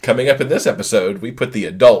Coming up in this episode, we put the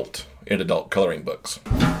adult in adult coloring books.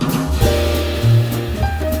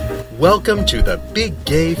 Welcome to the Big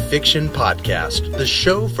Gay Fiction Podcast, the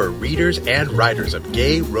show for readers and writers of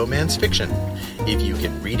gay romance fiction. If you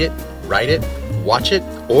can read it, write it, watch it,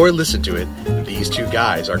 or listen to it, these two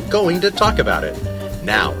guys are going to talk about it.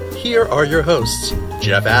 Now, here are your hosts,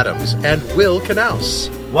 Jeff Adams and Will Knaus.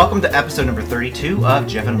 Welcome to episode number 32 of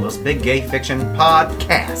Jeff and Will's Big Gay Fiction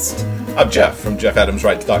Podcast. I'm Jeff from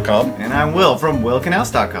JeffAdamsWrites.com. And I'm Will from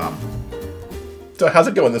WillKnaus.com. So how's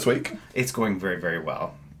it going this week? It's going very, very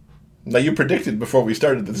well. Now, you predicted before we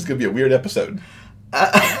started that this is going to be a weird episode.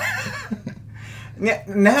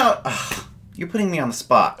 Now, you're putting me on the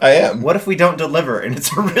spot. I am. What if we don't deliver and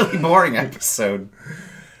it's a really boring episode?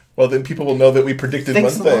 Well, then people will know that we predicted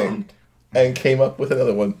Thanks one a thing lot. and came up with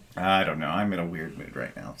another one. I don't know. I'm in a weird mood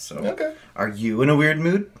right now. So, Okay. Are you in a weird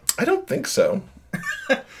mood? I don't think so.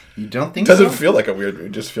 You don't think It doesn't so? feel like a weird mood.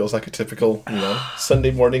 It just feels like a typical,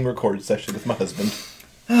 Sunday morning record session with my husband.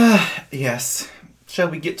 Yes. Shall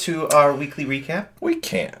we get to our weekly recap? We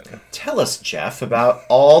can. Tell us, Jeff, about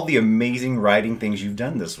all the amazing writing things you've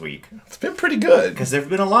done this week. It's been pretty good. Because there have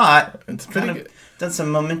been a lot. It's pretty Kind of good. Done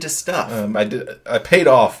some momentous stuff. I paid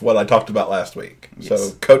off what I talked about last week. Yes.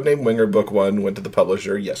 So Codename Winger Book 1 went to the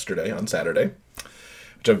publisher yesterday, on Saturday,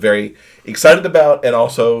 which I'm very excited about and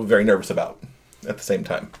also very nervous about at the same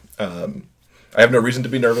time. I have no reason to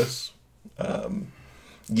be nervous.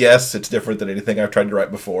 Yes, it's different than anything I've tried to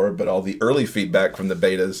write before, but all the early feedback from the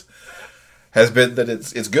betas has been that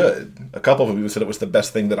it's good. A couple of people said it was the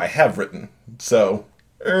best thing that I have written. So,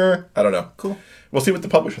 I don't know. Cool. We'll see what the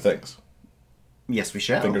publisher thinks. Yes, we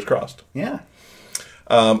shall. Fingers crossed. Yeah.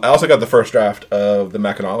 I also got the first draft of the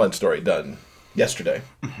Mackinac Island story done yesterday,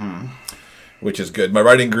 which is good. My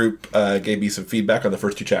writing group gave me some feedback on the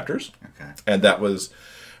first two chapters, Okay. and that was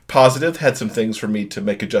positive. Had some things for me to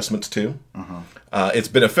make adjustments to. It's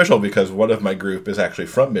beneficial because one of my group is actually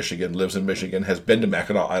from Michigan, lives in Michigan, has been to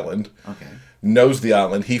Mackinac Island, Okay. knows the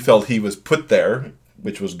island. He felt he was put there,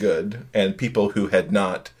 which was good, and people who had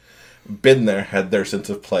not been there had their sense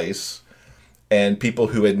of place. And people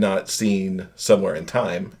who had not seen Somewhere in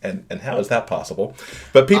Time, and how is that possible?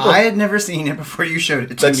 But people, I had never seen it before you showed it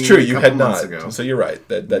to that's me true. a You couple had months not. ago. So you're right.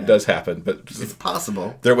 That does happen. But It's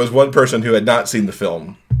possible. there was one person who had not seen the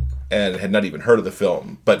film and had not even heard of the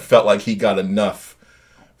film, but felt like he got enough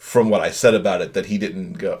from what I said about it that he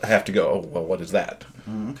didn't have to go, oh, well, what is that?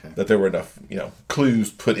 Okay. That there were enough, clues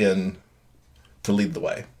put in to lead the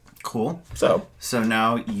way. Cool. So, So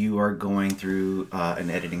now you are going through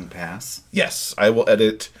an editing pass. yes, I will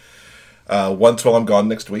edit once while I'm gone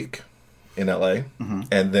next week in LA.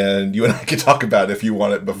 And then you and I can talk about if you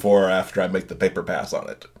want it before or after I make the paper pass on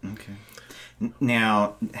it. Okay.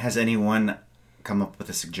 Now, has anyone come up with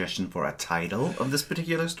a suggestion for a title of this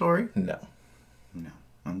particular story? No. No.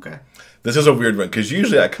 Okay. This is a weird one because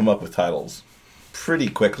usually I come up with titles pretty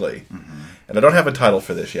quickly. And I don't have a title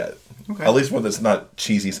for this yet. Okay. At least one that's not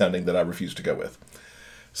cheesy sounding that I refuse to go with.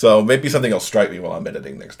 So maybe something will strike me while I'm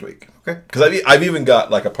editing next week. Okay. Because I've even got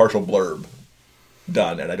like a partial blurb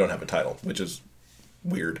done and I don't have a title, which is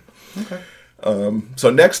weird. Okay. So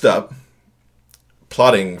next up,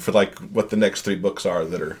 plotting for like what the next 3 books are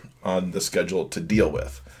that are on the schedule to deal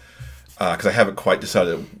with. Because I haven't quite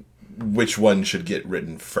decided which one should get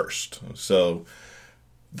written first. So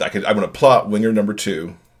I'm going to plot Winger number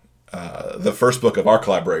 2, the first book of our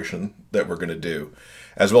collaboration that we're going to do,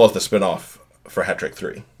 as well as the spinoff for Hat Trick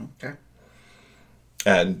 3. Okay.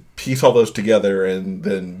 And piece all those together, and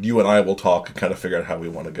then you and I will talk and kind of figure out how we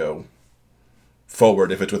want to go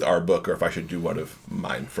forward, if it's with our book or if I should do one of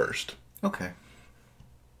mine first. Okay.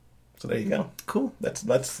 So there you go. Cool.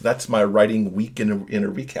 That's my writing week in a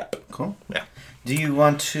recap. Cool. Yeah. Do you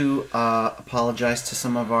want to apologize to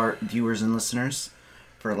some of our viewers and listeners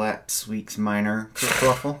for last week's minor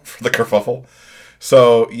kerfuffle? The kerfuffle.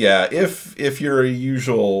 So yeah, if you're a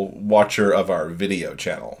usual watcher of our video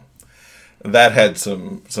channel, that had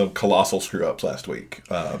some colossal screw ups last week.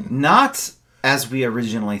 Not as we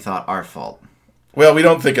originally thought our fault. Well, we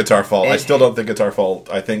don't think it's our fault. I still don't think it's our fault.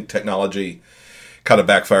 I think technology kind of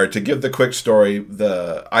backfired. To give the quick story,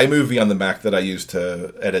 the iMovie on the Mac that I use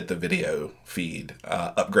to edit the video feed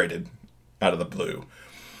upgraded out of the blue.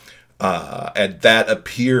 And that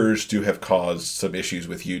appears to have caused some issues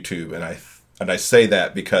with YouTube. And I say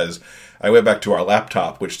that because I went back to our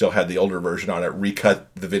laptop, which still had the older version on it,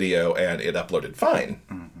 recut the video, and it uploaded fine.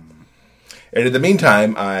 And in the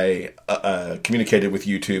meantime, I communicated with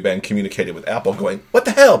YouTube and communicated with Apple going, what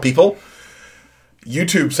the hell, people?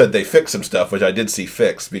 YouTube said they fixed some stuff, which I did see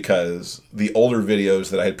fixed because the older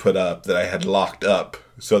videos that I had put up that I had locked up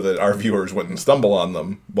so that our viewers wouldn't stumble on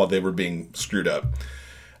them while they were being screwed up.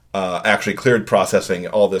 Actually cleared processing,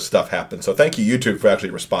 all this stuff happened. So thank you, YouTube, for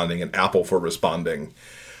actually responding, and Apple for responding.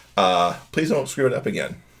 Please don't screw it up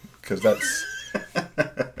again, because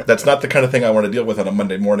that's not the kind of thing I want to deal with on a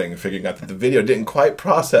Monday morning, figuring out that the video didn't quite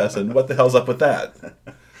process, and what the hell's up with that?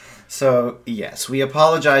 So, yes, we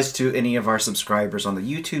apologize to any of our subscribers on the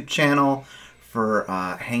YouTube channel for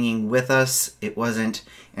hanging with us. It wasn't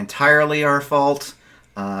entirely our fault.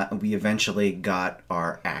 We eventually got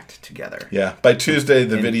our act together. Yeah, by Tuesday,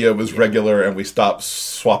 the video was regular, and we stopped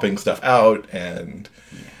swapping stuff out and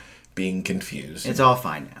being confused. It's all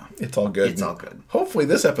fine now. It's all good. It's all good. Hopefully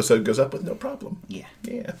this episode goes up with no problem. Yeah.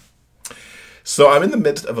 Yeah. So I'm in the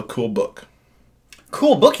midst of a cool book.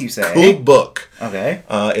 Cool book, you say? Cool book. Okay.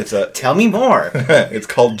 Tell me more. It's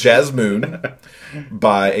called Jazz Moon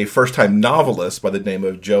by a first-time novelist by the name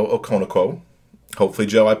of Joe Okonkwo. Hopefully,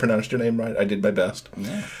 Joe, I pronounced your name right. I did my best.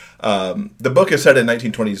 Yeah. The book is set in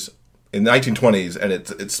 1920s, and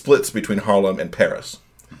it splits between Harlem and Paris.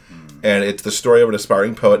 Mm-hmm. And it's the story of an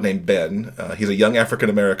aspiring poet named Ben. He's a young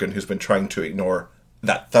African-American who's been trying to ignore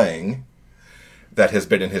that thing that has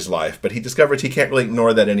been in his life, but he discovers he can't really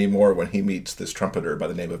ignore that anymore when he meets this trumpeter by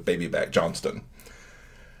the name of Babyback Johnston.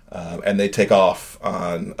 And they take off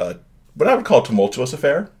on what I would call a tumultuous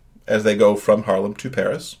affair as they go from Harlem to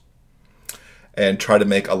Paris and try to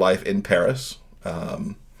make a life in Paris.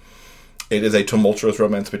 It is a tumultuous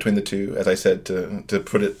romance between the two, as I said, to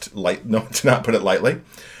not put it lightly.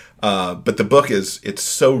 But the book it's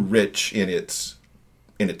so rich in its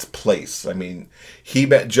place. I mean,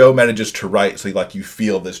 Joe manages to write so you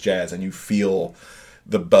feel this jazz and you feel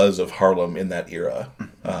the buzz of Harlem in that era.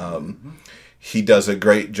 He does a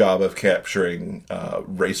great job of capturing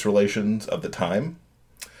race relations of the time,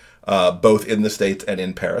 both in the States and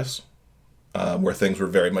in Paris, where things were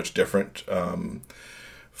very much different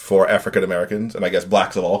for African Americans, and I guess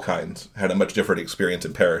blacks of all kinds had a much different experience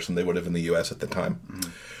in Paris than they would have in the U.S. at the time.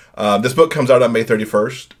 Mm-hmm. This book comes out on May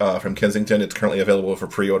 31st from Kensington. It's currently available for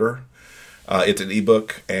pre-order. It's an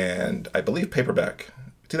ebook and I believe paperback.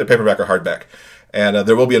 It's either paperback or hardback. And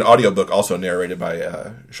there will be an audiobook also narrated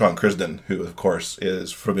by Sean Crisden, who, of course,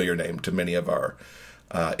 is a familiar name to many of our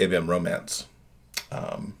MM Romance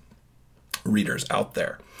readers out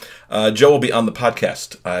there. Joe will be on the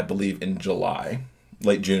podcast, I believe, in July,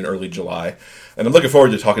 late June, early July. And I'm looking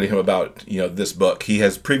forward to talking to him about this book. He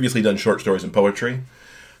has previously done short stories and poetry.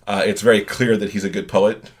 It's very clear that he's a good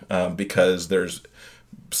poet because there's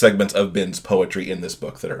segments of Ben's poetry in this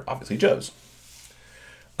book that are obviously Joe's.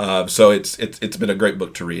 So it's been a great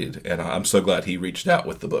book to read, and I'm so glad he reached out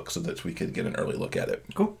with the book so that we could get an early look at it.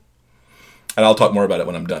 Cool. And I'll talk more about it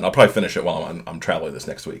when I'm done. I'll probably finish it while I'm traveling this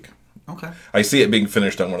next week. Okay. I see it being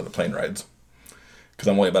finished on one of the plane rides because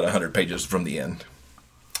I'm only about 100 pages from the end.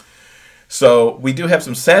 So we do have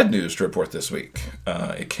some sad news to report this week.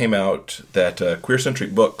 It came out that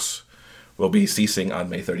Queer-Centric Books will be ceasing on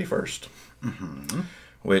May 31st,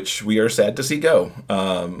 which we are sad to see go.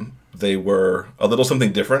 They were a little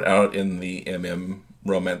something different out in the MM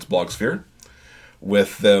Romance blogosphere,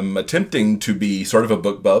 with them attempting to be sort of a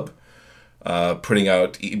book bub, putting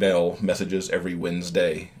out email messages every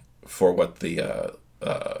Wednesday for what the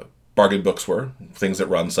bargain books were, things that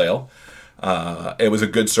were on sale. It was a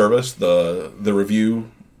good service. The review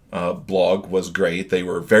blog was great. They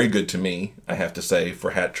were very good to me, I have to say,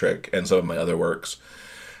 for Hat Trick and some of my other works.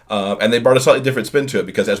 And they brought a slightly different spin to it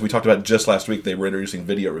because, as we talked about just last week, they were introducing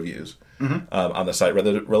video reviews on the site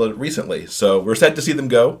rather recently. So we're sad to see them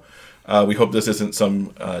go. We hope this isn't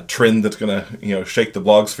some trend that's going to shake the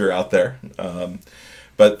blog sphere out there.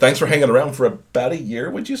 But thanks for hanging around for about a year,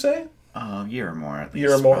 would you say? A year or more, at least.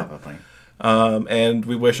 Year or more? Probably. And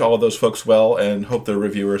we wish all of those folks well and hope their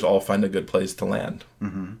reviewers all find a good place to land.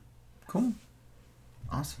 Mm-hmm. Cool.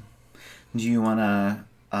 Awesome. Do you want to...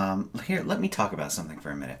 here, let me talk about something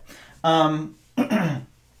for a minute.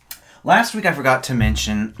 Last week I forgot to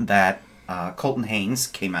mention that Colton Haynes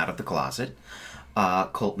came out of the closet.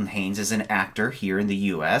 Colton Haynes is an actor here in the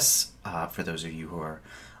U.S., for those of you who are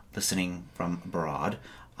listening from abroad.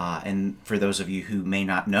 And for those of you who may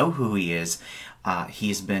not know who he is,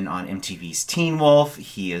 he's been on MTV's Teen Wolf,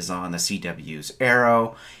 he is on the CW's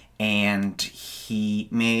Arrow, and he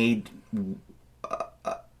made...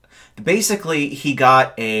 Basically, he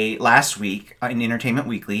got last week in Entertainment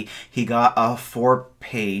Weekly, he got a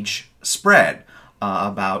 4-page spread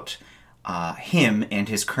about him and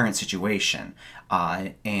his current situation.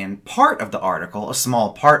 And part of the article, a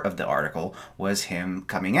small part of the article, was him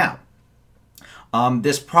coming out.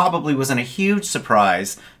 This probably wasn't a huge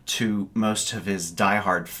surprise to most of his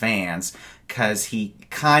diehard fans, because he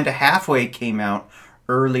kind of halfway came out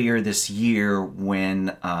earlier this year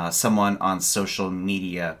when someone on social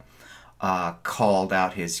media called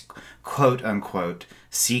out his quote-unquote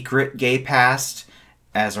secret gay past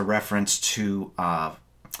as a reference to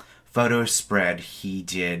photo spread he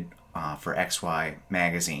did for XY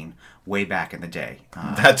magazine way back in the day.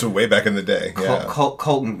 That's way back in the day. Yeah.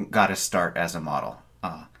 Colton got his start as a model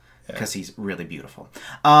because he's really beautiful.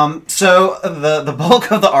 So the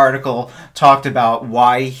bulk of the article talked about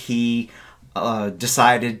why he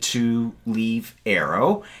decided to leave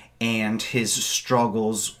Arrow and his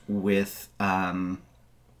struggles with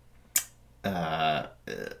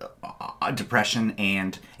depression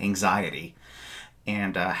and anxiety,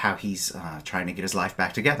 and how he's trying to get his life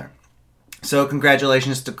back together. So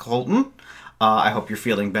congratulations to Colton. I hope you're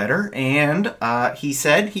feeling better. And he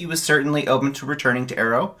said he was certainly open to returning to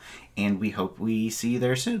Arrow, and we hope we see you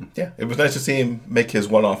there soon. Yeah, it was nice to see him make his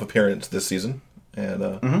one-off appearance this season.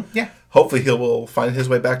 And Yeah. hopefully he will find his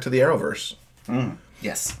way back to the Arrowverse.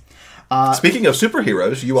 Yes. Speaking of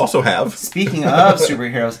superheroes, you also have... Speaking of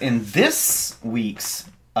superheroes, in this week's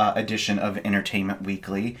edition of Entertainment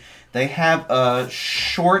Weekly, they have a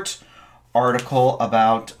short article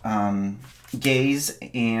about gays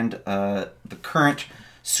and the current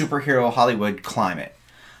superhero Hollywood climate.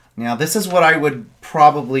 Now, this is what I would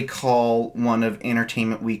probably call one of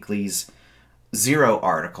Entertainment Weekly's zero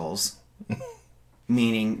articles,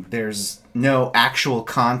 meaning there's no actual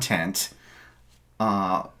content.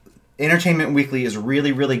 Entertainment Weekly is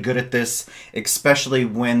really, really good at this, especially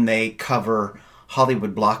when they cover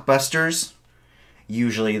Hollywood blockbusters.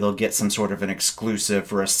 Usually they'll get some sort of an exclusive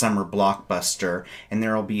for a summer blockbuster, and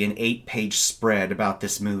there'll be an 8-page spread about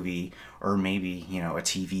this movie, or maybe, a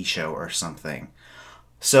TV show or something.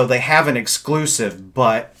 So they have an exclusive,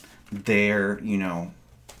 but they're,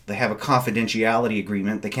 they have a confidentiality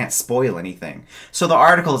agreement. They can't spoil anything. So the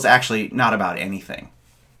article is actually not about anything.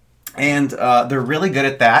 And they're really good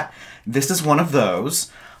at that. This is one of those.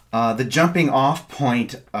 The jumping off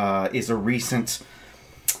point is a recent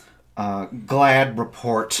GLAAD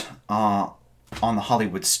report on the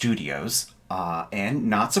Hollywood studios. And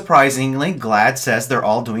not surprisingly, GLAAD says they're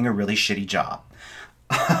all doing a really shitty job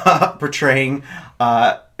portraying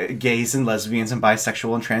gays and lesbians and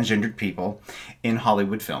bisexual and transgendered people in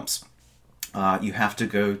Hollywood films. You have to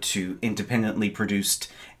go to independently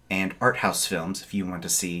produced and art house films if you want to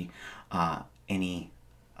see any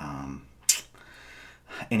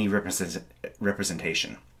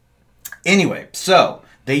representation. Anyway, so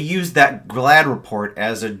they used that GLAAD report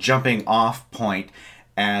as a jumping off point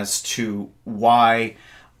as to why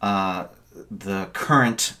the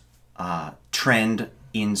current trend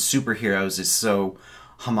in superheroes is so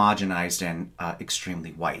homogenized and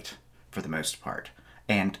extremely white for the most part,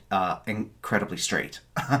 and incredibly straight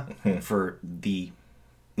for the,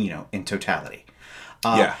 in totality.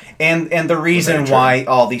 And the reason why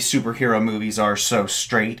all these superhero movies are so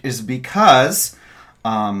straight is because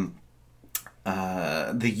the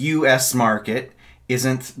U.S. market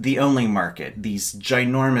isn't the only market. These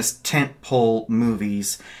ginormous tentpole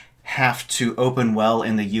movies have to open well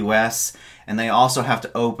in the U.S., and they also have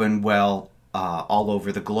to open well all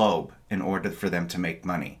over the globe in order for them to make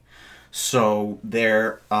money. So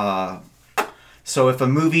so if a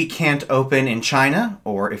movie can't open in China,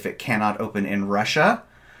 or if it cannot open in Russia,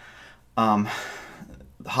 the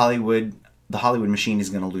Hollywood machine is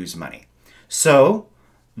going to lose money. So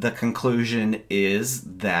the conclusion is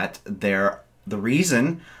that the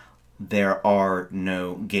reason there are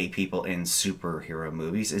no gay people in superhero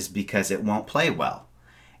movies is because it won't play well.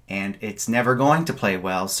 And it's never going to play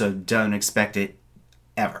well, so don't expect it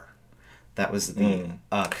ever. That was the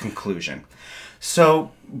conclusion.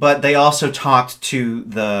 So, but they also talked to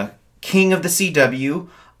the king of the CW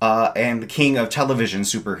and the king of television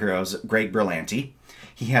superheroes, Greg Berlanti.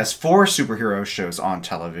 He has 4 superhero shows on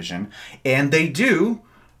television, and they do,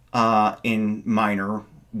 in minor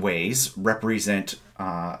ways, represent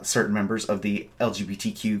certain members of the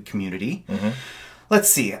LGBTQ community. Mm-hmm. Let's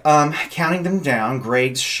see. Counting them down,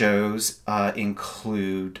 Greg's shows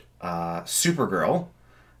include Supergirl.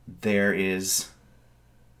 There is...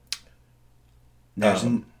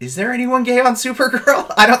 is there anyone gay on Supergirl?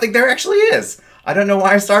 I don't think there actually is. I don't know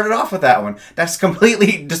why I started off with that one. That's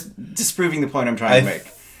completely disproving the point I'm trying to make.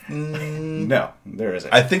 No, there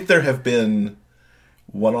isn't. I think there have been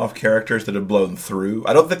one-off characters that have blown through.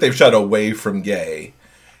 I don't think they've shied away from gay.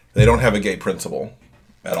 They don't have a gay principle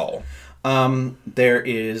at all. There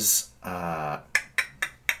is on...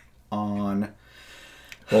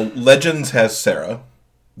 Well, Legends has Sarah.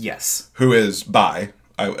 Yes. Who is bi.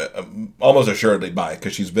 Almost assuredly bi,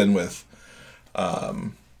 because she's been with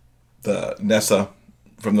the Nessa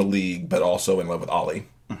from the League, but also in love with Ollie.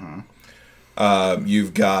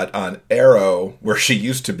 You've got on Arrow, where she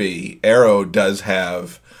used to be. Arrow does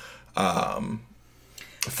have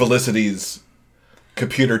Felicity's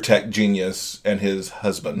computer tech genius and his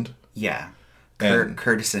husband. Yeah.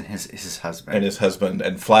 Curtis and his husband. And his husband.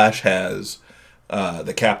 And Flash has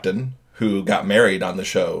the captain, who got married on the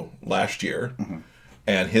show last year,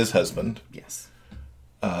 and his husband. Yes.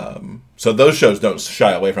 So those shows don't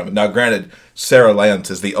shy away from it. Now, granted, Sarah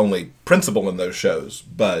Lance is the only principal in those shows,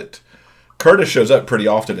 but Curtis shows up pretty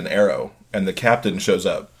often in Arrow, and the captain shows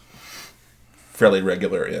up fairly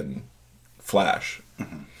regular in Flash.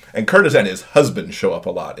 And Curtis and his husband show up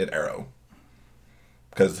a lot in Arrow,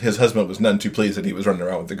 because his husband was none too pleased that he was running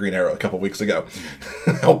around with the Green Arrow a couple weeks ago,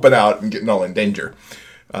 helping out and getting all in danger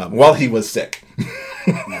while he was sick.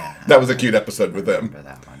 That was a cute episode with them. Remember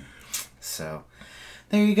that one. So,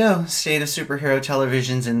 there you go. State of superhero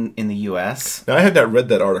televisions in the U.S. Now, I had not read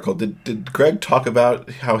that article. Did Greg talk about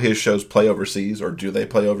how his shows play overseas, or do they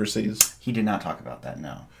play overseas? He did not talk about that,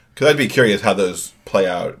 no. Because I'd be curious how those play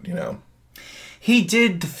out, you know. He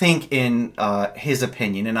did think, in his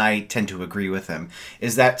opinion, and I tend to agree with him,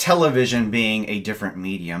 is that television being a different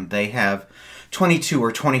medium, they have 22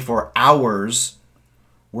 or 24 hours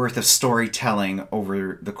worth of storytelling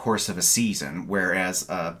over the course of a season, whereas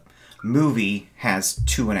a movie has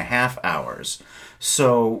 2.5 hours.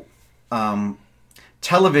 So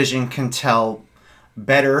television can tell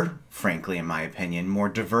better, frankly, in my opinion, more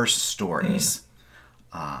diverse stories.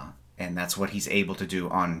 And that's what he's able to do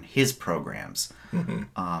on his programs.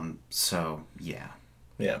 So, yeah.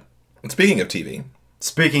 Yeah. And speaking of TV...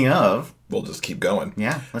 Speaking of... We'll just keep going.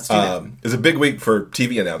 Yeah, let's do that. It's a big week for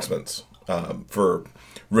TV announcements. For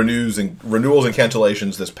renewals and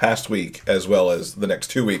cancellations this past week, as well as the next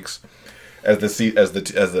 2 weeks, as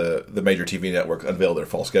the major TV networks unveil their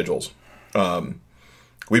fall schedules.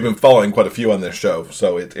 We've been following quite a few on this show,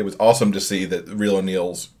 so it was awesome to see that Real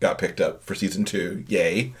O'Neals got picked up for season 2.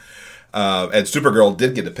 Yay! And Supergirl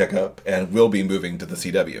did get a pickup and will be moving to the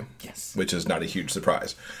CW. Yes, which is not a huge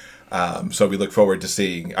surprise. So we look forward to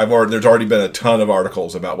seeing. There's already been a ton of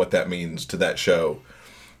articles about what that means to that show.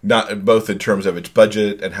 Not both in terms of its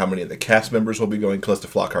budget and how many of the cast members will be going. Calista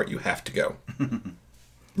Flockhart, you have to go.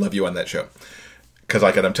 Love you on that show. Because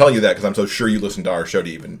I'm telling you that because I'm so sure you listen to our show to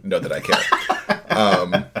even know that I care.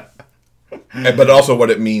 But also what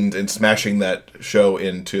it means in smashing that show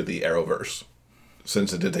into the Arrowverse,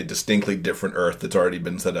 since it is a distinctly different Earth that's already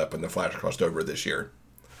been set up and the Flash crossed over this year.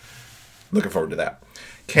 Looking forward to that.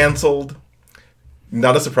 Canceled.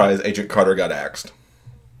 Not a surprise. Agent Carter got axed.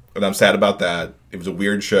 And I'm sad about that. It was a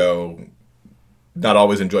weird show. Not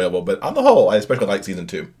always enjoyable, but on the whole, I especially liked season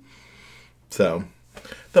 2. So,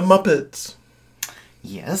 the Muppets.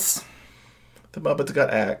 Yes. The Muppets got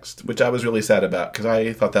axed, which I was really sad about, because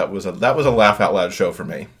I thought that was a laugh out loud show for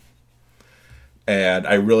me. And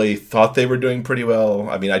I really thought they were doing pretty well.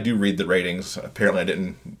 I mean, I do read the ratings. Apparently I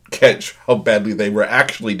didn't catch how badly they were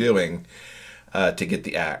actually doing to get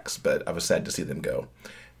the axe, but I was sad to see them go.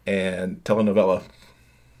 And telenovela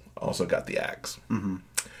also got the axe.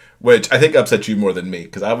 Which I think upset you more than me,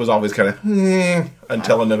 because I was always kind of on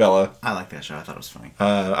telenovela. I like that show. I thought it was funny.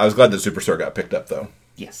 I was glad that Superstore got picked up, though.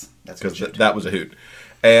 Yes, that's because that was a hoot.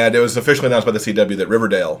 And it was officially announced by the CW that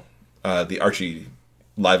Riverdale, the Archie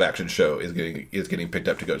live-action show, is getting picked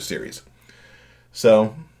up to go to series.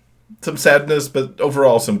 So, some sadness, but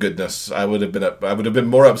overall some goodness. I would have been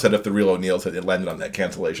more upset if the Real O'Neals had landed on that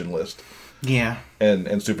cancellation list. Yeah, and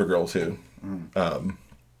Supergirl too.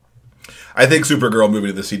 I think Supergirl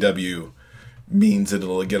moving to the CW means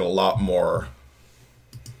it'll get a lot more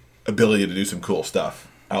ability to do some cool stuff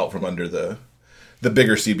out from under the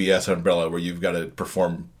bigger CBS umbrella, where you've got to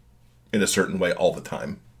perform in a certain way all the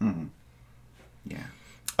time. Yeah.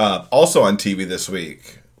 Also on TV this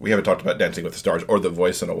week, we haven't talked about Dancing with the Stars or The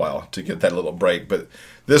Voice in a while to get that little break, but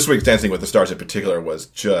this week's Dancing with the Stars in particular was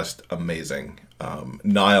just amazing.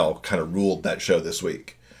 Niall kind of ruled that show this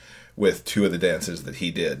week with 2 of the dances that he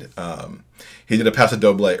did. He did a Paso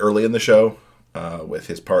Doble early in the show with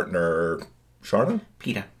his partner, Sharna?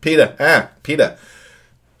 Peta. Peta.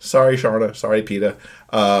 Sorry, Sharna. Sorry, Peta.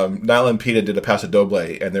 Niall and Peta did a Paso Doble,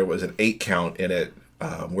 and there was an 8 count in it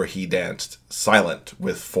where he danced silent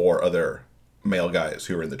with 4 other male guys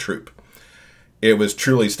who were in the troupe. It was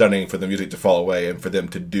truly stunning for the music to fall away and for them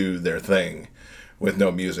to do their thing with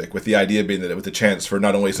no music, with the idea being that it was a chance for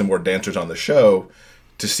not only some more dancers on the show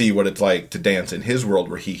to see what it's like to dance in his world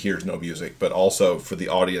where he hears no music, but also for the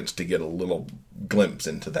audience to get a little glimpse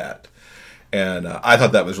into that. And I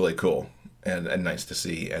thought that was really cool and nice to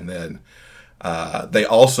see. And then they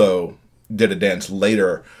also did a dance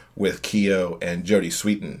later with Keo and Jodie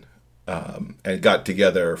Sweetin, and got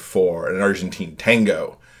together for an Argentine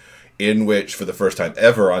tango, in which, for the first time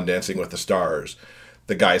ever on Dancing with the Stars,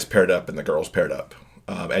 the guys paired up and the girls paired up.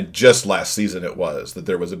 And just last season it was that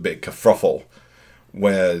there was a big kerfuffle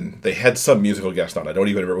when they had some musical guest on. I don't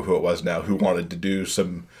even remember who it was now, who wanted to do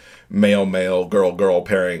some male-male, girl-girl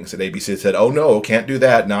pairings. And ABC said, oh no, can't do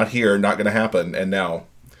that, not here, not going to happen. And now,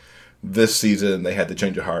 this season, they had to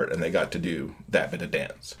change of heart and they got to do that bit of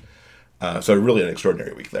dance. So really an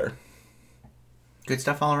extraordinary week there. Good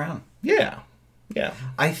stuff all around. Yeah.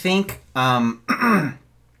 I think Niall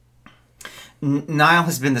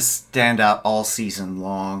has been the standout all season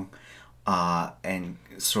long, and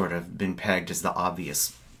sort of been pegged as the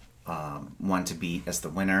obvious one to beat as the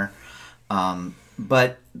winner.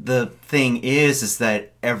 But the thing is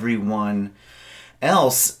that everyone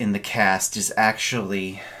else in the cast is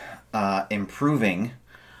actually improving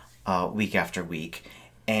week after week,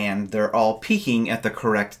 and they're all peaking at the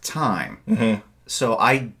correct time. Mm-hmm. So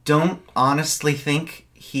I don't honestly think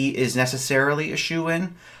he is necessarily a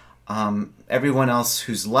shoo-in. Everyone else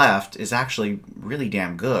who's left is actually really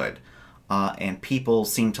damn good. And people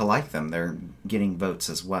seem to like them. They're getting votes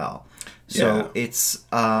as well. So it's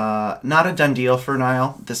not a done deal for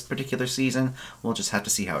Niall this particular season. We'll just have to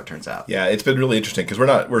see how it turns out. Yeah, it's been really interesting because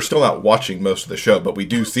we're still not watching most of the show, but we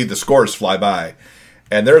do see the scores fly by.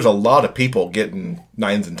 And there's a lot of people getting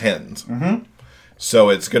 9s and 10s. Mm-hmm. So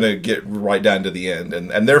it's going to get right down to the end.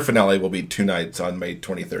 And their finale will be 2 nights on May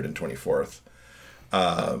 23rd and 24th.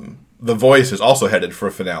 The Voice is also headed for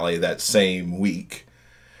a finale that same week.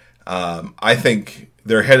 I think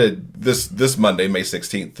they're headed this Monday, May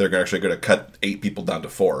 16th. They're actually going to cut 8 people down to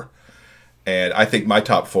 4. And I think my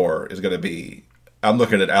top 4 is going to be, I'm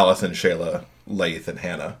looking at Allison, Shayla, Laith, and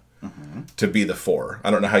Hannah to be the 4.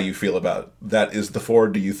 I don't know how you feel about that is the 4.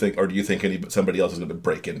 Do you think somebody else is going to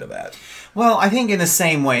break into that? Well, I think in the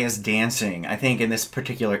same way as dancing, I think in this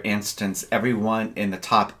particular instance, everyone in the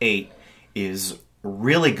top 8 is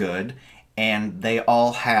really good, and they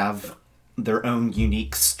all have their own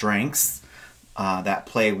unique strengths that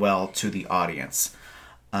play well to the audience.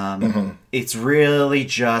 It's really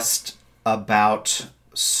just about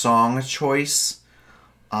song choice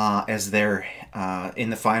as they're in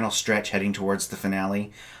the final stretch heading towards the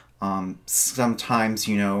finale. Sometimes,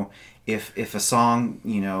 if a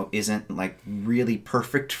song, isn't like really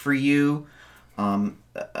perfect for you,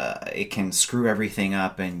 it can screw everything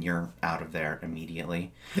up and you're out of there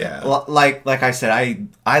immediately. Yeah. Like I said,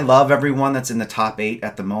 I love everyone that's in the top 8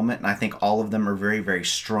 at the moment, and I think all of them are very, very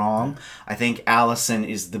strong. I think Allison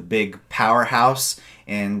is the big powerhouse,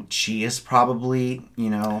 and she is probably,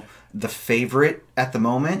 the favorite at the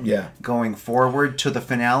moment going forward to the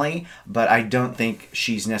finale, but I don't think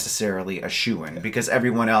she's necessarily a shoo-in because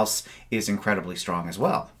everyone else is incredibly strong as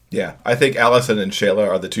well. Yeah, I think Allison and Shayla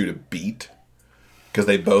are the 2 to beat because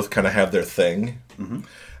they both kind of have their thing. Mm-hmm.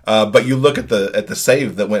 But you look at the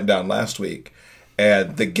save that went down last week,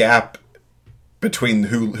 and the gap between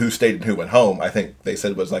who stayed and who went home, I think they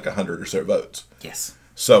said was like 100 or so votes. Yes.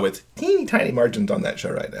 So it's teeny tiny margins on that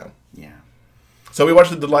show right now. Yeah. So we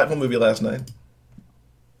watched a delightful movie last night,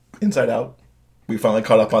 Inside Out. We finally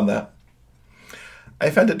caught up on that. I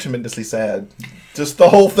found it tremendously sad. Just the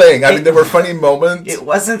whole thing. I mean, there were funny moments. It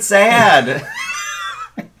wasn't sad.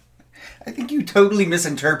 I think you totally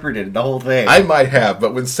misinterpreted the whole thing. I might have,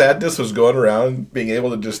 but when sadness was going around, being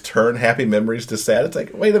able to just turn happy memories to sad, it's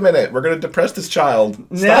like, wait a minute, we're going to depress this child.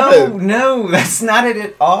 Stop it. No, that's not it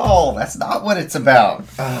at all. That's not what it's about.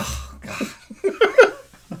 Oh, God.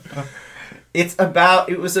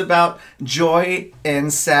 It was about joy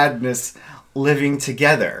and sadness living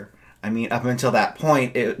together. I mean, up until that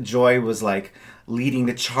point, Joy was like leading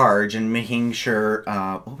the charge and making sure,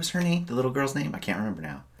 what was her name? The little girl's name? I can't remember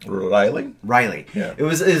now. Riley? Yeah. It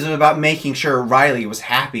was about making sure Riley was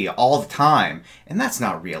happy all the time. And that's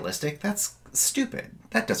not realistic. That's stupid.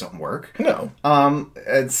 That doesn't work. No.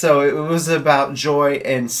 And so it was about joy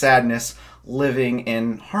and sadness living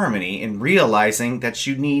in harmony and realizing that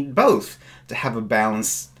you need both to have a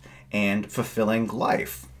balanced and fulfilling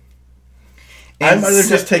life. And I might have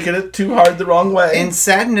just taken it too hard the wrong way. And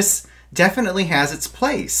sadness definitely has its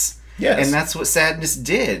place. Yes. And that's what sadness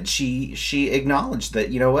did. She acknowledged that,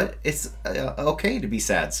 you know what, it's okay to be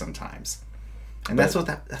sad sometimes. And that's what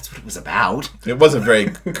it was about. It was a very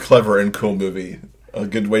clever and cool movie. A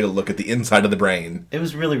good way to look at the inside of the brain. It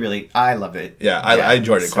was really, really, I love it. Yeah, I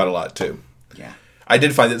enjoyed it quite a lot too. Yeah. I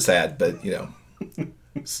did find it sad, but,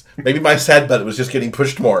 maybe my sad button was just getting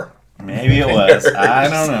pushed more. Maybe it was. I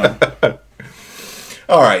don't know.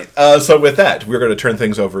 All right. So with that, we're going to turn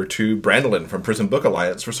things over to Brandolyn from Prison Book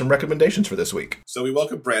Alliance for some recommendations for this week. So we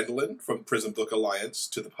welcome Brandolyn from Prison Book Alliance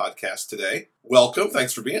to the podcast today. Welcome.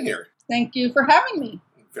 Thanks for being here. Thank you for having me.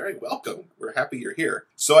 Very welcome. We're happy you're here.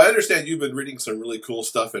 So I understand you've been reading some really cool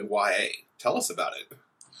stuff in YA. Tell us about it.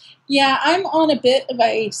 Yeah, I'm on a bit of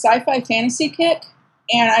a sci-fi fantasy kick,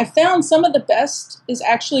 and I found some of the best is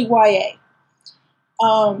actually YA.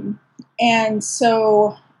 And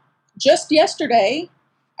so just yesterday,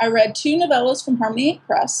 I read 2 novellas from Harmony Inc.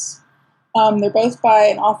 Press. They're both by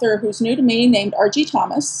an author who's new to me named R.G.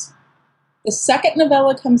 Thomas. The second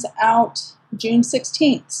novella comes out June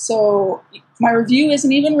 16th, so my review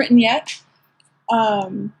isn't even written yet.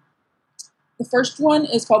 The first one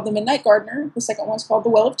is called The Midnight Gardener. The second one's called The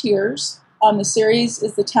Well of Tears. The series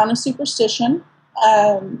is The Town of Superstition.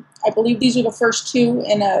 I believe these are the first 2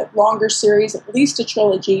 in a longer series, at least a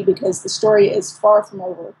trilogy, because the story is far from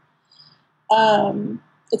over.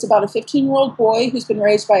 It's about a 15-year-old boy who's been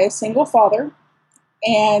raised by a single father,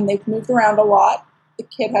 and they've moved around a lot. The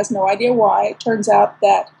kid has no idea why. It turns out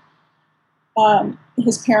that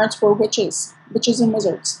his parents were witches and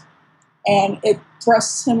wizards. And it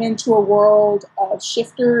thrusts him into a world of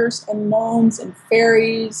shifters and gnomes and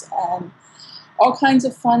fairies and all kinds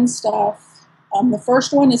of fun stuff. The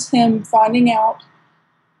first one is him finding out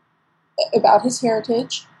about his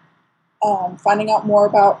heritage, finding out more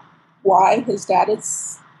about why his dad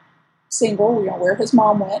is single, where his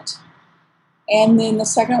mom went. And then the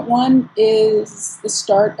second one is the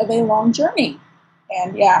start of a long journey.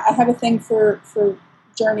 And yeah, I have a thing for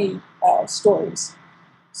journey stories.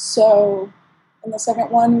 So in the second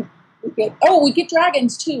one, we get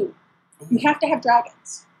dragons too. You have to have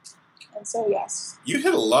dragons. And so, yes. You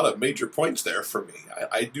hit a lot of major points there for me.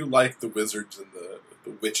 I do like the wizards and the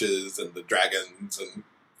witches and the dragons. And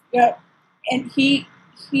yeah, and he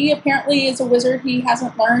apparently is a wizard. He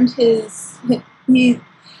hasn't learned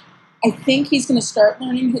I think he's going to start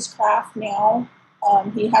learning his craft now.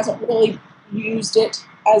 He hasn't really used it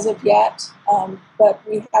as of yet, but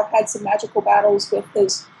we have had some magical battles with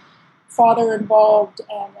his father involved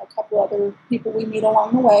and a couple other people we meet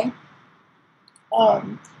along the way.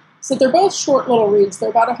 So they're both short little reads.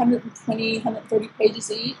 They're about 120, 130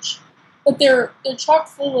 pages each, but they're chock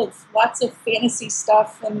full of lots of fantasy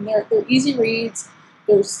stuff, and they're easy reads.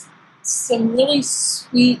 There's some really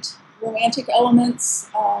sweet romantic elements,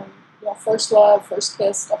 first love, first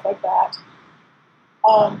kiss, stuff like that.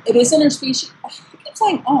 It is interspecies. I keep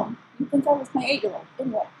saying, you think I was my 8-year-old.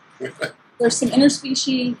 Anyway, there's some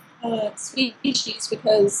interspecies species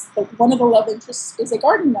because one of the love interests is a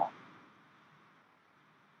garden gnome.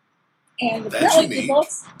 And apparently the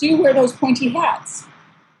adults do wear those pointy hats,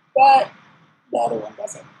 but the other one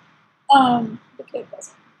doesn't. The kid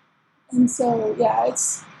doesn't. And so, yeah,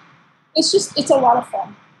 it's a lot of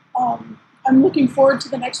fun. I'm looking forward to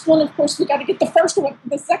the next one. Of course, we got to get the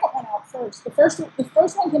second one out first. The first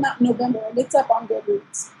one came out in November, and it's up on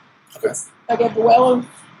Goodreads. Okay.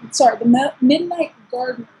 The Midnight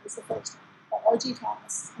Gardener is the first one, by R.G.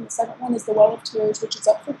 Thomas. And the second one is The Well of Tears, which is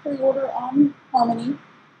up for pre-order on Harmony.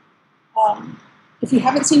 If you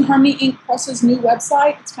haven't seen Harmony Inc. Press's new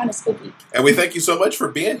website, it's kind of spooky. And we thank you so much for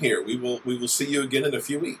being here. We will see you again in a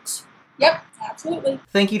few weeks. Yep, absolutely.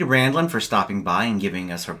 Thank you to Brandolyn for stopping by and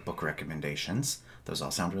giving us her book recommendations. Those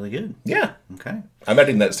all sound really good. Yeah. Okay. I'm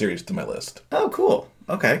adding that series to my list. Oh, cool.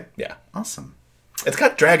 Okay. Yeah. Awesome. It's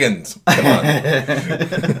got dragons.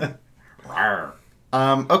 Come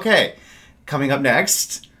on. Okay. Coming up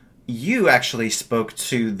next, you actually spoke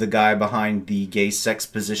to the guy behind the Gay Sex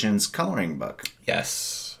Positions coloring book.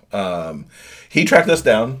 Yes. He tracked us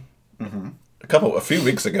down a few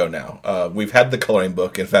weeks ago now. We've had the coloring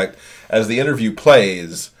book. In fact, as the interview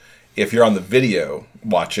plays, if you're on the video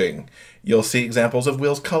watching, you'll see examples of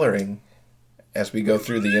Will's coloring as we go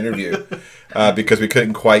through the interview because we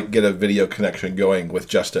couldn't quite get a video connection going with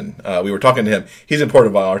Justin. We were talking to him. He's in Puerto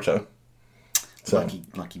Vallarta. So,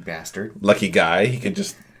 lucky bastard. Lucky guy. He can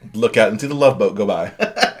just look out and see the Love Boat go by.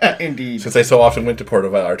 Indeed. Since they so often went to Puerto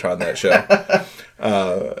Vallarta on that show.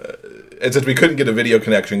 And since we couldn't get a video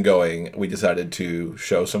connection going, we decided to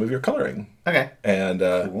show some of your coloring. Okay. And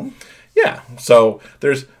cool. Yeah, so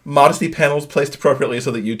there's modesty panels placed appropriately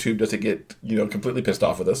so that YouTube doesn't get, completely pissed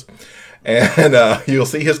off with us. And you'll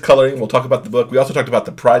see his coloring. We'll talk about the book. We also talked about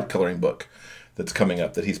the Pride coloring book that's coming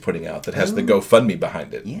up that he's putting out that has the GoFundMe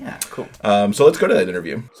behind it. Yeah, cool. So let's go to that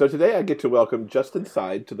interview. So today I get to welcome Justin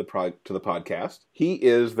Side to the podcast. He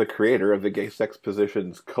is the creator of the Gay Sex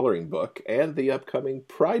Positions coloring book and the upcoming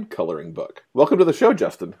Pride coloring book. Welcome to the show,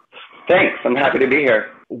 Justin. Thanks. I'm happy to be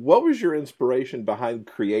here. What was your inspiration behind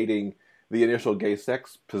creating the initial Gay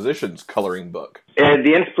Sex Positions coloring book? And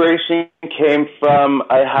the inspiration came from,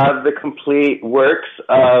 I have the complete works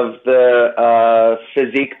of the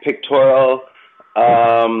Physique Pictorial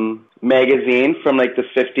magazine from like the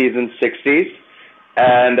 50s and 60s.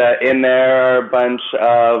 And in there are a bunch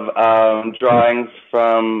of drawings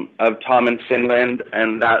of Tom in Finland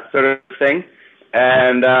and that sort of thing.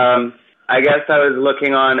 And I guess I was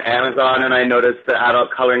looking on Amazon and I noticed the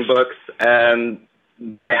adult coloring books, and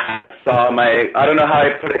I saw I don't know how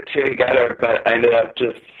I put it together, but I ended up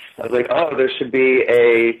I was like, oh, there should be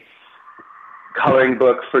a coloring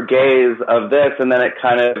book for gays of this. And then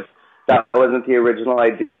that wasn't the original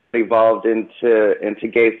idea. Evolved into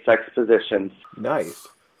Gay Sex Positions. Nice.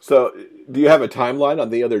 So, do you have a timeline on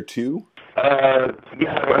the other two? Yeah,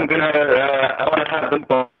 I want to have them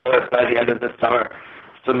both by the end of the summer.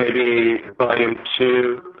 So maybe volume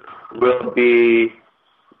 2 will be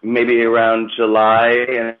maybe around July,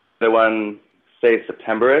 and the one, say,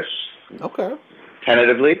 September-ish. Okay.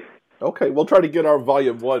 Tentatively. Okay, we'll try to get our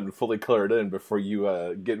volume 1 fully colored in before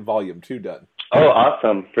you get volume 2 done. Oh,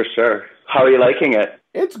 awesome, for sure. How are you liking it?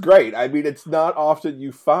 It's great. I mean, it's not often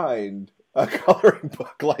you find a coloring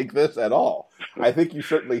book like this at all. I think you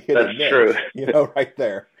certainly hit it. That's true. Right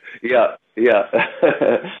there. Yeah.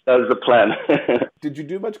 That was the plan. Did you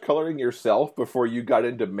do much coloring yourself before you got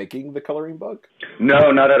into making the coloring book?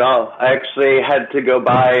 No, not at all. I actually had to go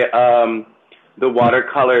buy the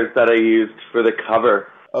watercolors that I used for the cover.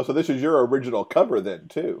 Oh, so this is your original cover then,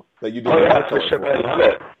 too? That you did. Oh, yeah, for sure. I love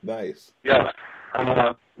it. Nice. Yeah.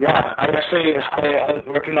 I was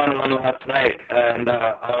working on one last night, and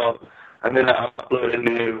I'm going to upload a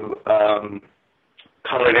new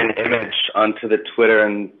colored-in image onto the Twitter,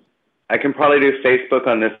 and I can probably do Facebook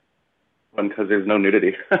on this one because there's no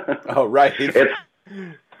nudity. Oh, right.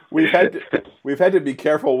 We've had to be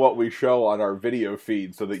careful what we show on our video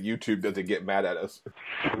feed so that YouTube doesn't get mad at us.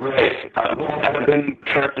 Right. I've been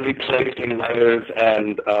carefully placing letters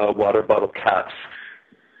and water bottle caps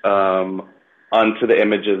onto the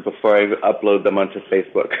images before I upload them onto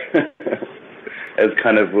Facebook as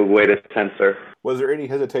kind of a way to censor. Was there any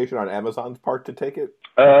hesitation on Amazon's part to take it?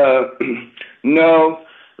 No.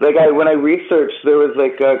 When I researched, there was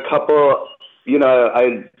like a couple,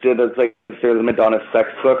 I did there's a Madonna sex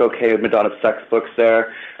book. Okay, Madonna sex books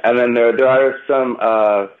there. And then there are some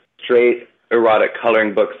straight erotic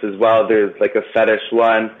coloring books as well. There's like a fetish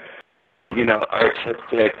one,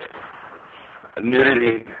 artistic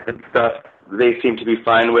nudity and stuff. They seem to be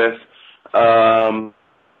fine with. And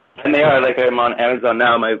they are, I'm on Amazon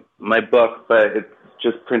now, my book, but it's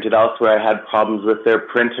just printed elsewhere. I had problems with their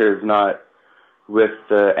printers, not with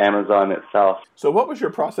the Amazon itself. So what was your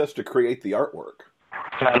process to create the artwork?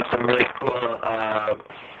 Found some really cool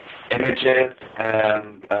images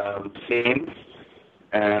and scenes,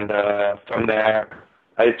 and from there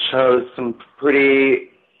I chose some pretty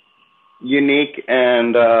unique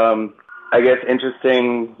and I guess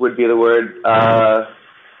interesting would be the word,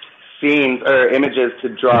 scenes or images to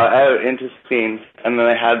draw out into scenes, and then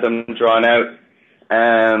I had them drawn out,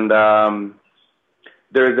 and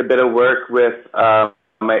there was a bit of work with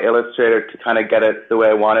my illustrator to kind of get it the way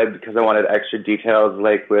I wanted, because I wanted extra details,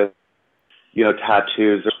 like with,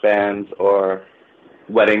 tattoos or bands or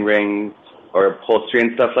wedding rings or upholstery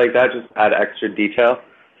and stuff like that, just add extra detail.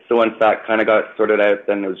 So once that kind of got sorted out,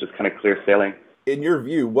 then it was just kind of clear sailing. In your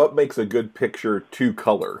view, what makes a good picture to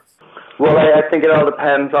color? Well, I think it all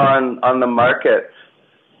depends on the market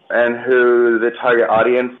and who the target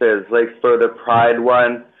audience is. Like for the Pride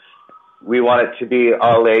one, we want it to be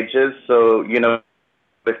all ages. So,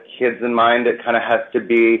 with kids in mind, it kind of has to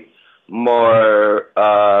be more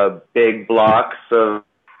big blocks. So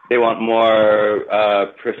they want more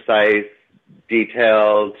precise,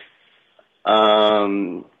 detailed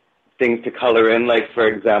things to color in. Like, for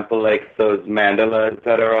example, like those mandalas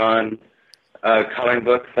that are on coloring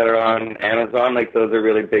books that are on Amazon. Like, those are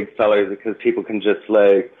really big sellers because people can just,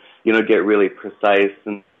 get really precise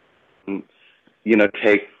and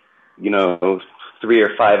take, 3 or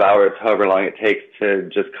 5 hours, however long it takes to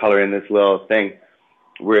just color in this little thing.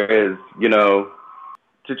 Whereas,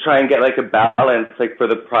 to try and get a balance, for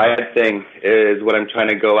the Pride thing is what I'm trying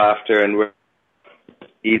to go after, and we're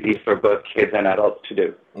easy for both kids and adults to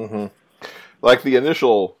do. Mm-hmm. Like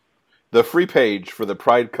the free page for the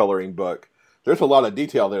Pride coloring book, there's a lot of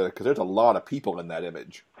detail there because there's a lot of people in that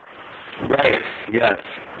image. Right. Yes.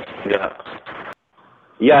 Yeah.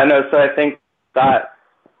 Yeah. No. So I think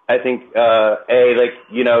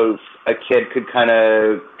a kid could kind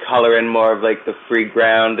of color in more of the free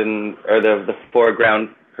ground or the foreground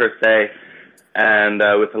per se, and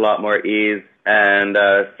with a lot more ease. And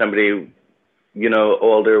somebody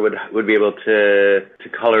older would be able to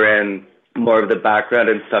color in more of the background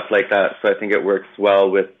and stuff like that. So I think it works well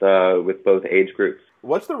with both age groups.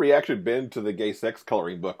 What's the reaction been to the gay sex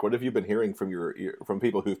coloring book? What have you been hearing from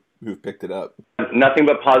people who've picked it up? Nothing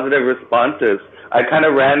but positive responses. I kind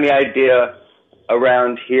of ran the idea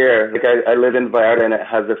around here. Like I live in Vallarta, and it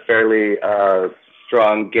has a fairly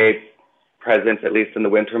strong gay presence, at least in the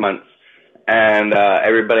winter months. And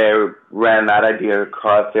everybody I ran that idea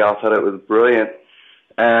across, they all thought it was brilliant.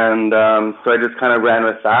 And so I just kind of ran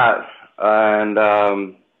with that. And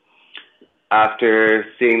after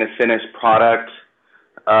seeing the finished product,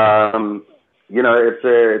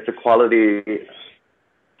 it's a quality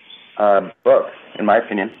book, in my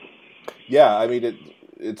opinion. Yeah, I mean,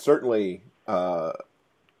 it certainly,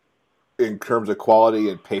 in terms of quality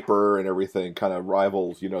and paper and everything, kind of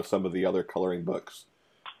rivals, some of the other coloring books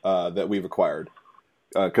that we've acquired.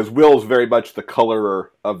 Because Will's very much the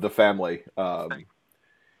colorer of the family. I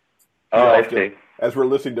see. As we're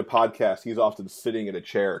listening to podcasts, he's often sitting in a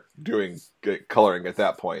chair doing coloring at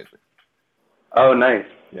that point. Oh, nice.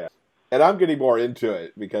 Yeah. And I'm getting more into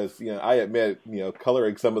it because, I admit,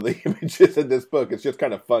 coloring some of the images in this book, it's just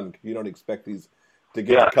kind of fun. You don't expect these to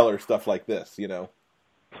get to color stuff like this,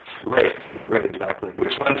 Right, exactly.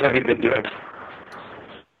 Which ones have you been doing?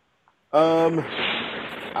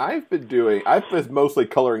 I've been mostly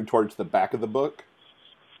coloring towards the back of the book.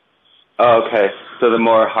 Oh, okay. So the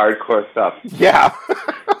more hardcore stuff. Yeah.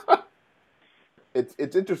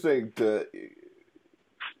 It's interesting to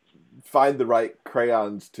find the right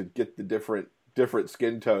crayons to get the different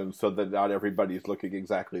skin tones so that not everybody's looking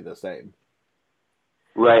exactly the same.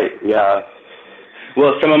 Right, yeah.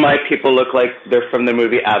 Well, some of my people look like they're from the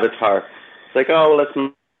movie Avatar. It's like, oh, well, let's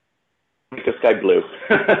make this guy blue.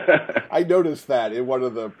 I noticed that in one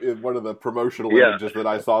of the promotional images that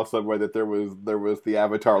I saw somewhere that there was the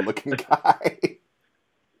Avatar looking guy.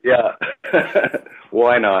 Yeah.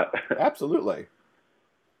 Why not? Absolutely.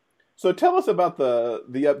 So tell us about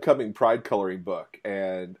the upcoming Pride coloring book,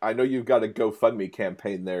 and I know you've got a GoFundMe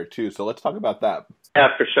campaign there too. So let's talk about that.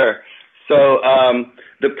 Yeah, for sure. So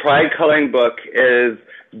the Pride coloring book is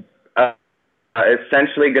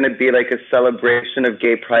essentially going to be like a celebration of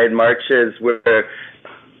gay pride marches where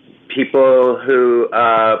people who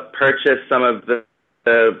purchase some of the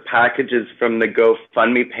packages from the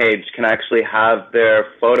GoFundMe page can actually have their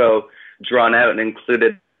photo drawn out and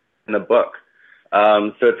included in the book.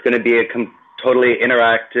 So it's going to be a totally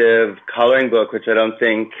interactive coloring book, which I don't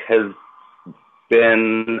think has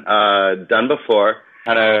been done before,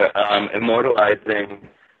 kind of immortalizing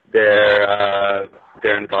their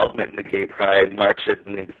involvement in the gay pride marches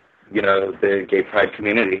and the gay pride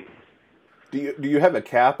community. Do you have a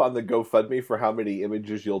cap on the GoFundMe for how many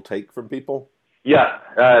images you'll take from people? Yeah,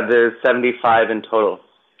 there's 75 in total.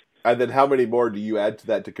 And then how many more do you add to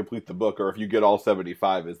that to complete the book? Or if you get all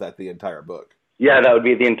 75, is that the entire book? Yeah, that would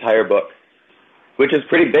be the entire book, which is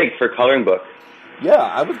pretty big for a coloring book. Yeah,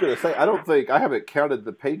 I was going to say, I haven't counted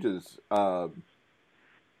the pages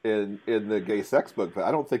in the gay sex book, but I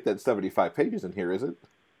don't think that's 75 pages in here, is it?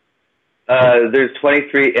 There's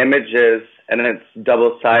 23 images, and it's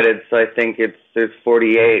double-sided, so I think there's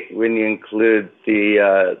 48 when you include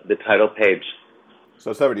the title page.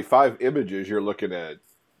 So 75 images, you're looking at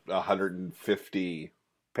 150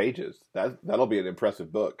 pages. That'll be an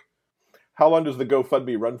impressive book. How long does the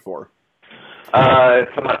GoFundMe run for?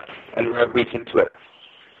 It's a month, and we're a week into it.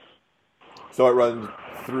 So it runs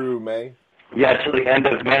through May? Yeah, till the end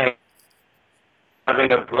of May.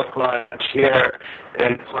 Having a book launch here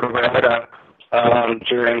in Puerto Vallarta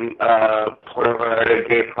during Puerto Vallarta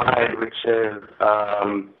Gay Pride, which is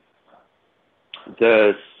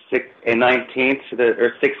the 19th to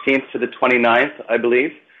the 16th to the 29th, I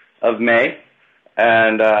believe, of May.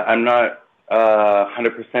 And I'm not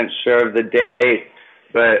 100% sure of the date,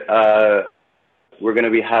 but we're going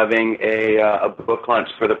to be having a book launch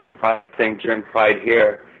for the Pride thing during Pride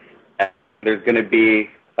here. And there's going to be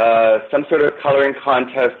some sort of coloring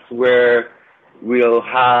contest where we'll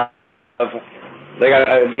have,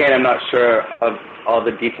 again, I'm not sure of all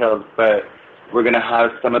the details, but we're going to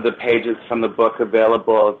have some of the pages from the book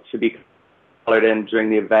available to be colored in during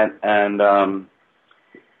the event, and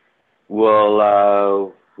we'll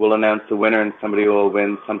announce the winner, and somebody will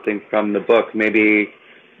win something from the book. Maybe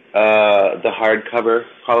the hardcover,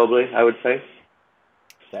 probably, I would say.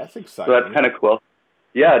 That's exciting. So that's kind of cool.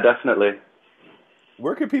 Yeah, definitely.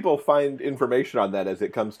 Where can people find information on that as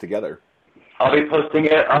it comes together? I'll be posting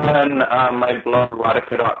it on my blog,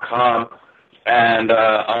 erotica.com, and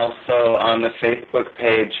also on the Facebook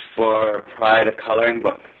page for Pride, a coloring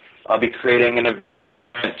book. I'll be creating an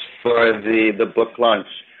event for the book launch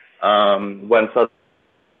once all the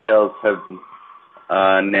details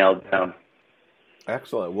have nailed down.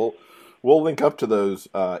 Excellent. We'll link up to those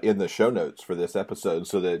in the show notes for this episode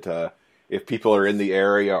so that if people are in the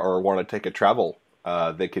area or want to take a travel,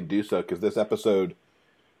 they can do so, because this episode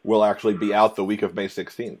will actually be out the week of May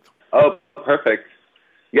 16th. Oh, perfect.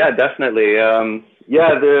 Yeah, definitely.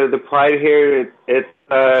 The Pride here,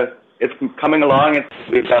 it's coming along.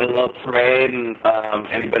 We've got a little parade, and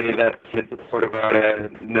anybody that's in support of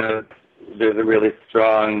it knows there's a really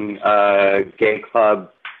strong gay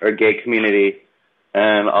club or gay community,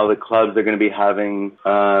 and all the clubs are going to be having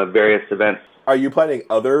various events. Are you planning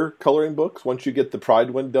other coloring books once you get the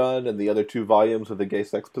Pride one done and the other 2 volumes of the gay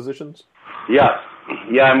sex positions? Yeah,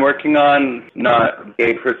 I'm working on not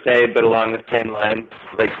gay per se, but along the same lines,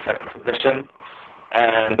 like sex position.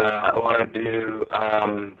 And I want to do,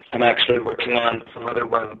 I'm actually working on some other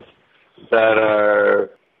ones that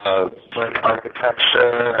are like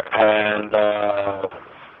architecture and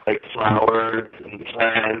like flowers and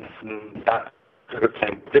plants and that sort of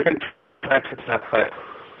thing. Different types of stuff, but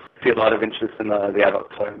I see a lot of interest in the adult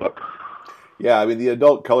coloring books. Yeah, I mean, the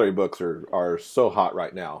adult coloring books are so hot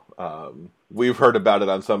right now. We've heard about it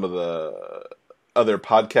on some of the other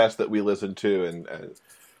podcasts that we listen to, and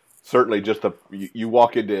certainly just you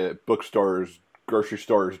walk into bookstores, grocery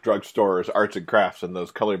stores, drugstores, arts and crafts, and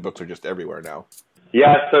those coloring books are just everywhere now.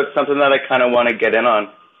 Yeah, so it's something that I kind of want to get in on.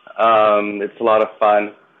 It's a lot of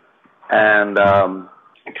fun, and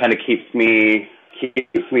it kind of keeps me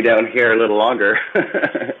down here a little longer.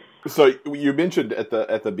 So you mentioned at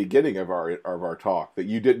the beginning of our talk that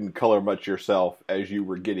you didn't color much yourself as you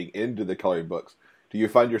were getting into the coloring books. Do you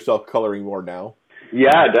find yourself coloring more now?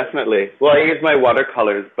 Yeah, definitely. Well, I use my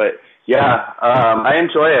watercolors, but yeah, I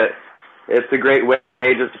enjoy it. It's a great way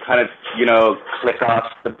just to kind of, click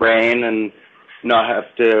off the brain and not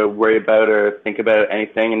have to worry about or think about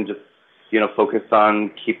anything, and just, focus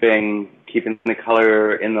on keeping the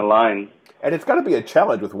color in the line. And it's got to be a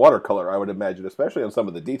challenge with watercolor, I would imagine, especially on some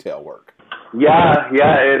of the detail work. Yeah,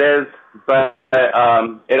 it is. But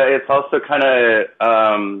it's also kind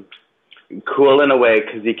of cool in a way,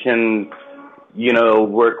 because you can,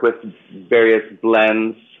 work with various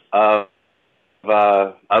blends of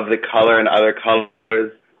the color and other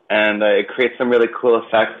colors, and it creates some really cool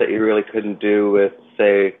effects that you really couldn't do with,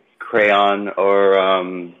 say, crayon or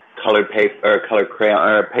colored paper or colored crayon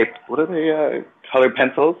or paper. What are they? Colored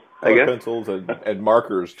pencils. I guess. Pencils and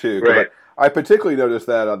markers, too. Right. I particularly noticed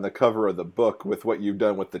that on the cover of the book with what you've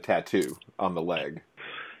done with the tattoo on the leg.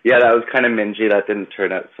 Yeah, that was kind of mingy. That didn't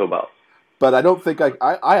turn out so well. But I don't think I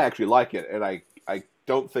actually like it, and I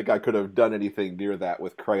don't think I could have done anything near that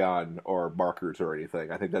with crayon or markers or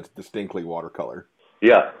anything. I think that's distinctly watercolor.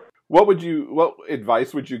 Yeah. What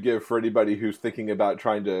advice would you give for anybody who's thinking about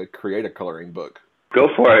trying to create a coloring book? Go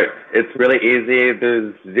for it. It's really easy.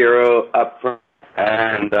 There's zero upfront.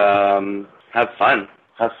 And have fun.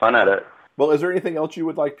 Have fun at it. Well, is there anything else you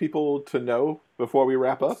would like people to know before we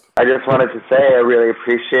wrap up? I just wanted to say I really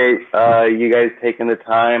appreciate you guys taking the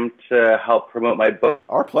time to help promote my book.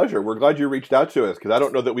 Our pleasure. We're glad you reached out to us, because I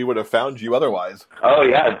don't know that we would have found you otherwise. Oh,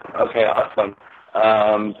 yeah. Okay, awesome.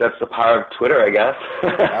 That's the power of Twitter, I guess.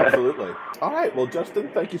 Absolutely. All right. Well, Justin,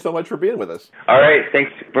 thank you so much for being with us. All right.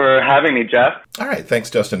 Thanks for having me, Jeff. All right. Thanks,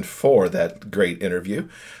 Justin, for that great interview.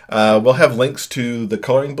 We'll have links to the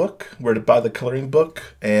coloring book, where to buy the coloring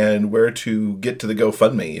book, and where to get to the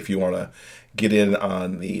GoFundMe if you want to get in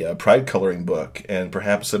on the Pride coloring book and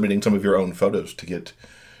perhaps submitting some of your own photos to get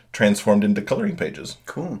transformed into coloring pages.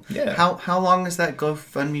 Cool. Yeah. How long is that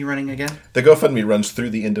GoFundMe running again? The GoFundMe runs through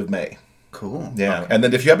the end of May. Cool. Yeah. Okay. And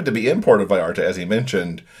then if you happen to be in Puerto Vallarta, as he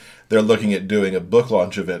mentioned, they're looking at doing a book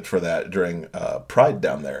launch event for that during Pride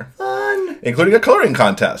down there. Fun. Including a coloring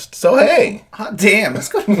contest. So, hey. Hot damn. Let's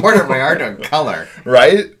go to Puerto Vallarta and color.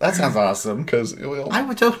 Right? That sounds awesome. Because I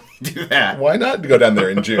would totally do that. Why not go down there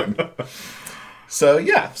in June? So,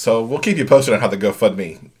 yeah. So, we'll keep you posted on how the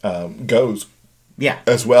GoFundMe goes. Yeah.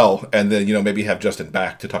 As well. And then, maybe have Justin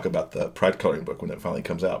back to talk about the Pride coloring book when it finally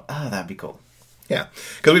comes out. Oh, that'd be cool. Yeah.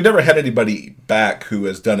 Because we've never had anybody back who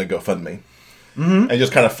has done a GoFundMe. Mm-hmm. And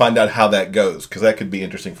just kind of find out how that goes. Because that could be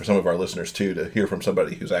interesting for some of our listeners, too, to hear from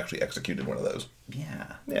somebody who's actually executed one of those.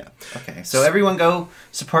 Yeah. Yeah. Okay. So everyone go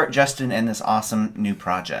support Justin and this awesome new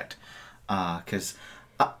project. Because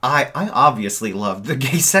I obviously love the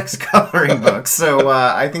gay sex coloring book. So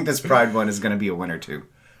I think this Pride one is going to be a winner, too.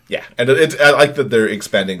 Yeah. And I like that they're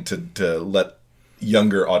expanding to let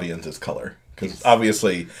younger audiences color. Because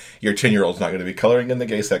obviously your 10-year-old's not going to be coloring in the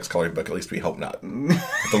gay sex coloring book. At least we hope not.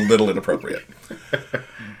 It's a little inappropriate.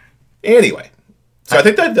 Anyway. So I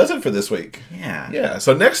think that does it for this week. Yeah. Yeah.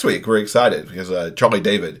 So next week, we're excited because Charlie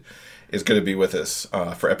David is going to be with us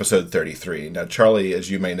for episode 33. Now, Charlie, as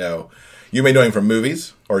you may know him from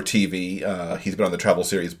movies or TV. He's been on the travel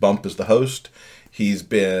series Bump as the host. He's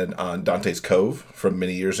been on Dante's Cove from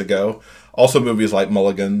many years ago. Also movies like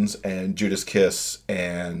Mulligans and Judas Kiss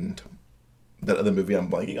and that other movie I'm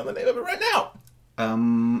blanking on the name of it right now.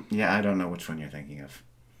 Yeah, I don't know which one you're thinking of.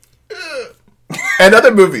 And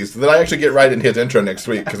other movies that I actually get right in his intro next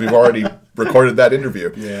week because we've already recorded that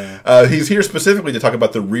interview. Yeah. He's here specifically to talk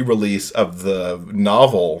about the re-release of the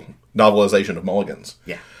novelization of Mulligans.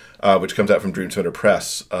 Yeah. Which comes out from Dream Center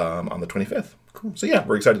Press on the 25th. Cool. So yeah,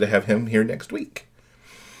 we're excited to have him here next week.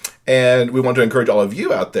 And we want to encourage all of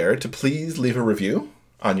you out there to please leave a review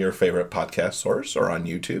on your favorite podcast source or on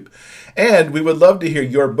YouTube. And we would love to hear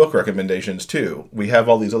your book recommendations too. We have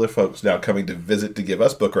all these other folks now coming to visit to give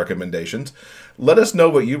us book recommendations. Let us know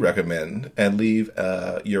what you recommend and leave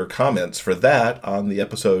your comments for that on the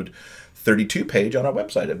episode 32 page on our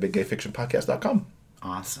website at biggayfictionpodcast.com.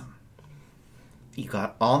 Awesome. You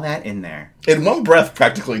got all that in there. In one breath,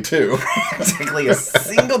 practically, too. Practically a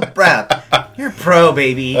single breath. You're a pro,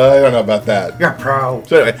 baby. I don't know about that. You're a pro.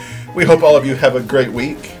 So anyway, we hope all of you have a great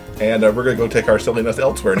week, and we're going to go take our silliness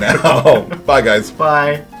elsewhere now. Bye, guys.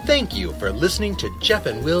 Bye. Thank you for listening to Jeff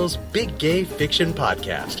and Will's Big Gay Fiction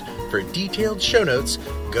Podcast. For detailed show notes,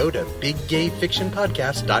 go to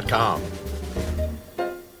biggayfictionpodcast.com.